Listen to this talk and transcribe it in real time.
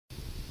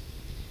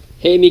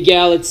Hey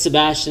Miguel, it's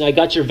Sebastian. I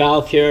got your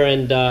valve here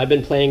and I've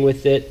been playing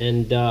with it,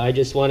 and I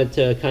just wanted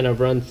to kind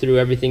of run through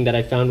everything that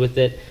I found with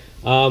it.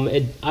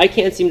 I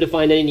can't seem to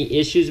find any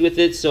issues with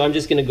it, so I'm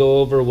just going to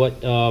go over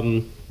what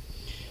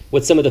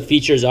some of the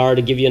features are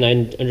to give you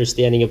an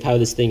understanding of how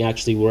this thing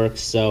actually works.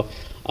 So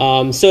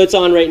it's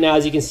on right now.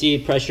 As you can see,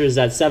 pressure is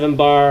at 7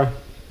 bar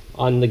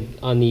on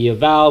the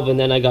valve, and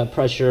then I got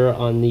pressure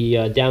on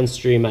the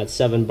downstream at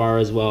 7 bar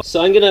as well.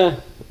 So I'm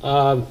gonna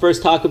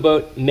first talk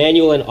about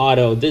manual and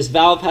auto. This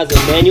valve has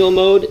a manual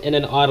mode and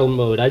an auto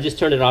mode. I just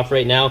turned it off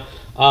right now.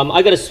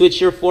 I got a switch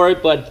here for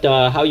it, but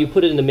how you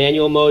put it in the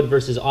manual mode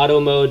versus auto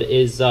mode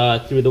is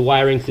through the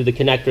wiring through the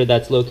connector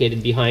that's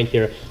located behind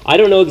here. I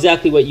don't know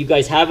exactly what you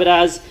guys have it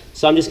as,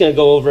 so I'm just going to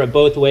go over it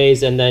both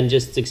ways and then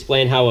just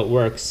explain how it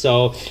works.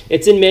 So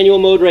it's in manual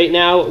mode right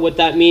now. What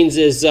that means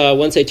is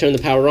once I turn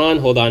the power on,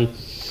 hold on.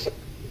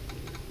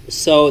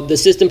 So the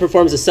system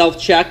performs a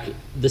self-check.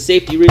 The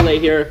safety relay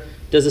here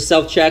does a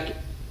self-check.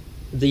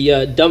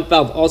 The dump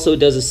valve also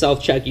does a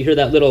self-check. You hear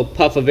that little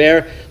puff of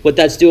air. What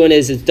that's doing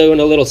is it's doing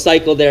a little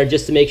cycle there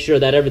just to make sure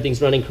that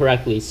everything's running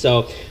correctly.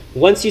 So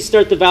once you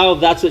start the valve,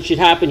 that's what should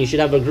happen. You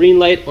should have a green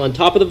light on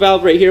top of the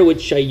valve right here,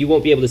 which you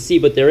won't be able to see,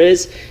 but there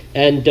is,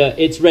 and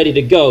it's ready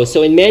to go.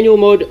 So in manual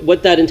mode,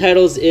 what that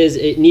entitles is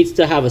it needs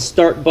to have a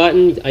start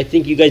button. I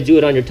think you guys do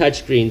it on your touch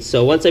screen.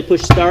 So once I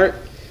push start,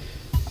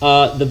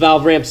 the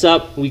valve ramps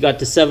up. We got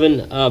to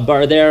 7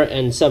 bar there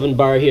and 7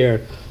 bar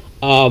here.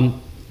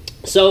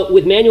 So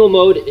with manual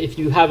mode, if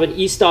you have an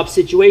e-stop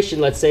situation,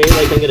 let's say,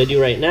 like I'm going to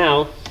do right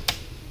now,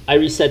 I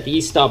reset the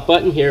e-stop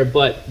button here,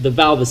 but the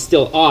valve is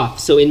still off.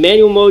 So in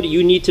manual mode,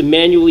 you need to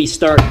manually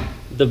start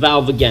the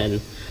valve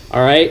again.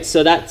 All right,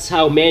 so that's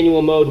how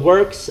manual mode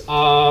works.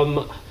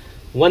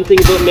 One thing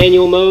about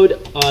manual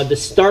mode, the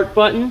start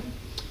button,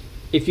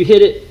 if you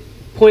hit it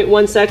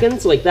 0.1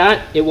 seconds like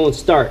that, it won't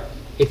start.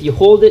 If you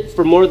hold it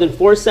for more than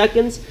 4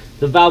 seconds,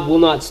 the valve will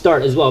not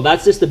start as well.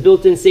 That's just a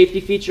built-in safety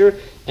feature.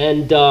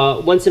 And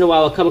once in a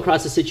while, I'll come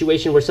across a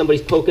situation where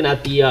somebody's poking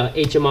at the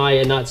HMI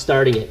and not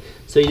starting it.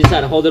 So you just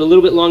have to hold it a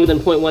little bit longer than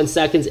 0.1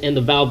 seconds and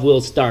the valve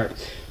will start.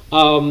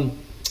 All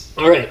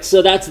right,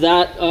 so that's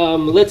that.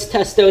 Let's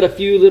test out a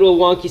few little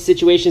wonky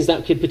situations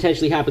that could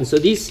potentially happen. So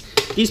these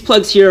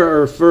plugs here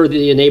are for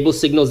the enable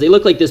signals. They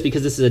look like this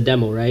because this is a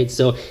demo, right?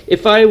 So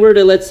if I were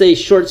to, let's say,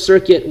 short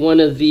circuit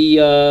one of the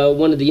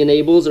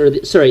enables, or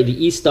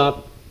the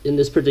e-stop in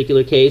this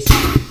particular case,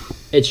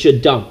 it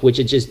should dump, which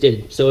it just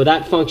did. So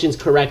that functions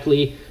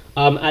correctly.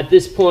 At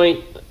this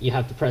point, you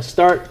have to press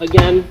start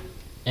again,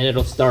 and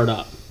it'll start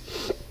up.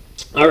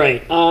 All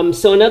right,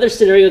 so another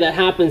scenario that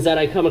happens that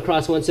I come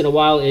across once in a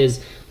while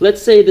is,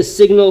 let's say the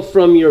signal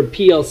from your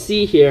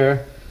PLC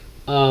here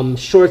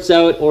shorts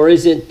out or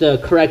isn't the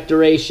correct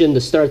duration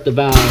to start the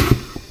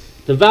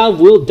valve. The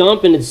valve will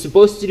dump, and it's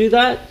supposed to do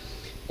that.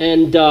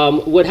 And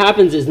what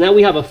happens is now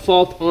we have a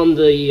fault on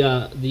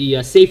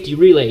the safety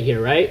relay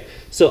here, right?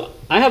 So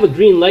I have a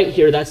green light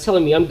here that's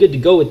telling me I'm good to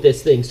go with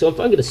this thing. So if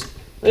I'm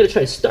gonna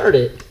try to start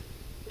it,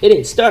 it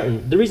ain't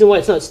starting. The reason why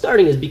it's not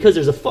starting is because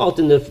there's a fault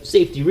in the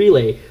safety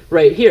relay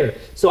right here.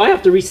 So I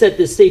have to reset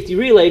this safety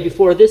relay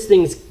before this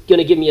thing's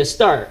gonna give me a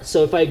start.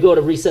 So if I go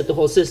to reset the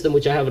whole system,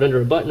 which I have it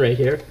under a button right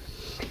here,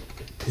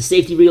 the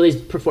safety relay is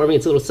performing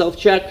its little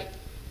self-check.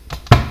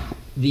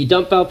 The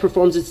dump valve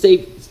performs its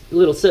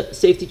little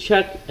safety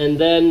check, and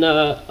then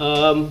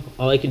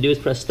all I can do is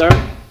press start,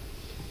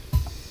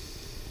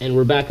 and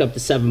we're back up to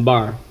 7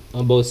 bar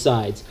on both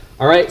sides.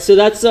 All right, so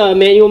that's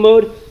manual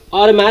mode.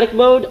 Automatic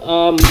mode,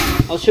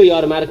 I'll show you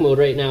automatic mode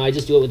right now. I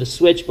just do it with a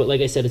switch, but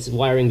like I said, it's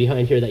wiring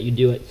behind here that you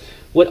do it.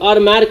 What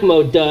automatic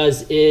mode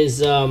does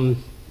is, let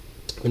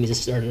me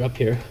just start it up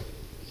here.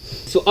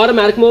 So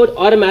automatic mode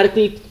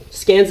automatically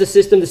scans the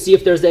system to see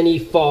if there's any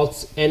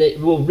faults, and it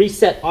will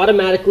reset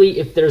automatically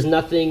if there's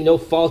no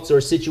faults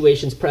or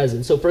situations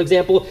present. So for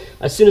example,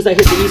 as soon as I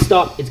hit the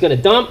e-stop, it's going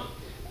to dump.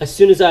 As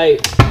soon as I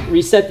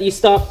reset the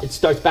e-stop, it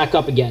starts back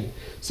up again.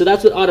 So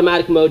that's what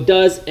automatic mode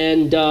does,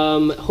 and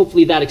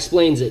hopefully that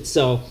explains it.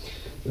 So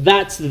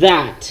that's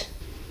that.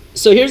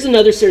 So here's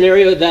another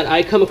scenario that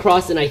I come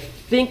across, and I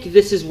think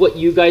this is what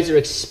you guys are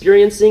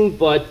experiencing,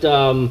 but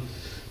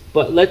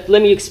let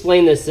me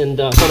explain this, and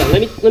hold on,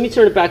 let me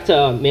turn it back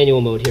to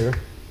manual mode here.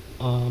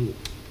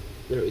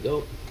 There we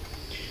go.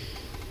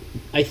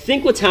 I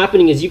think what's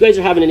happening is you guys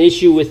are having an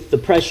issue with the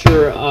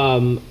pressure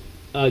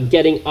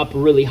getting up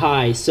really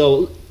high.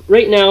 So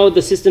right now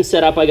the system's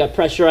set up. I got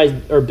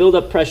pressurized or build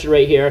up pressure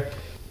right here.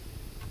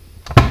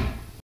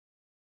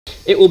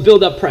 It will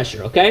build up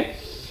pressure, okay?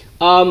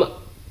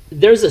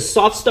 There's a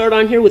soft start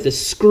on here with a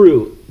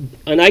screw,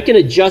 and I can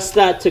adjust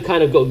that to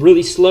kind of go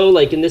really slow.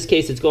 Like in this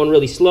case, it's going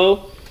really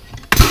slow.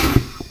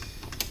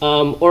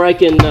 Or I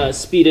can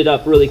speed it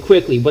up really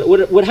quickly. But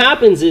what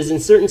happens is, in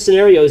certain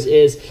scenarios,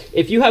 is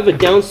if you have a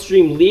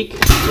downstream leak,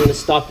 I'm going to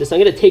stop this. I'm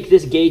going to take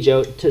this gauge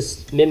out to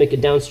mimic a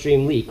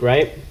downstream leak,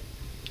 right?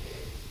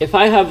 If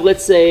I have,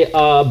 let's say,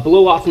 a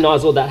blow-off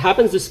nozzle that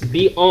happens to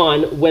be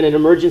on when an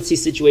emergency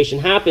situation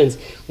happens,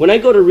 when I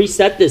go to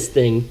reset this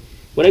thing,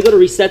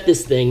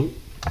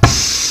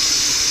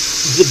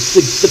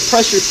 the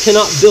pressure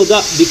cannot build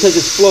up because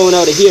it's flowing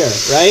out of here,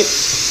 right?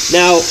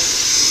 Now,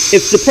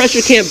 if the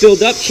pressure can't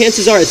build up,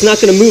 chances are it's not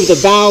going to move the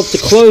valve to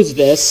close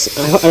this.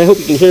 I hope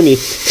you can hear me.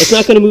 It's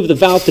not going to move the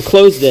valve to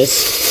close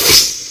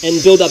this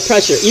and build up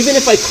pressure. Even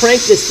if I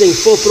crank this thing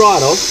full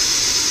throttle,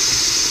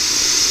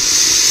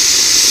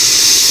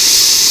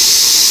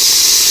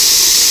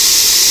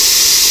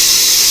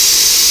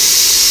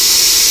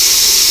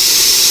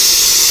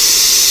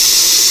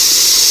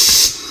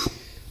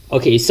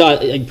 okay, you saw,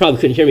 you probably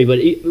couldn't hear me, but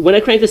when I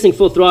crank this thing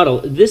full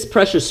throttle, this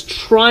pressure's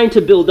trying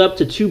to build up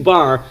to 2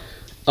 bar,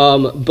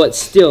 but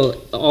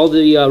still, all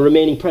the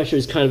remaining pressure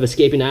is kind of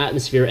escaping the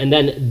atmosphere, and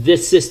then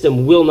this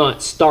system will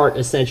not start,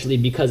 essentially,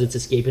 because it's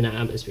escaping the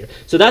atmosphere.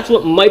 So that's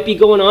what might be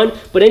going on.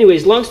 But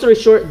anyways, long story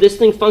short, this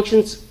thing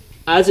functions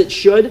as it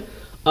should.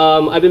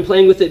 I've been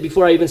playing with it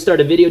before I even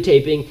started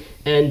videotaping,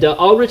 and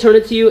I'll return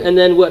it to you, and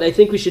then what I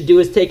think we should do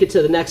is take it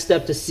to the next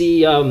step to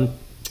see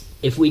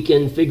if we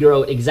can figure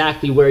out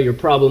exactly where your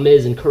problem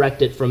is and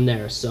correct it from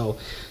there. So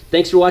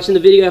thanks for watching the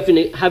video. If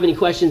you have any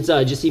questions,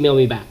 just email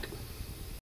me back.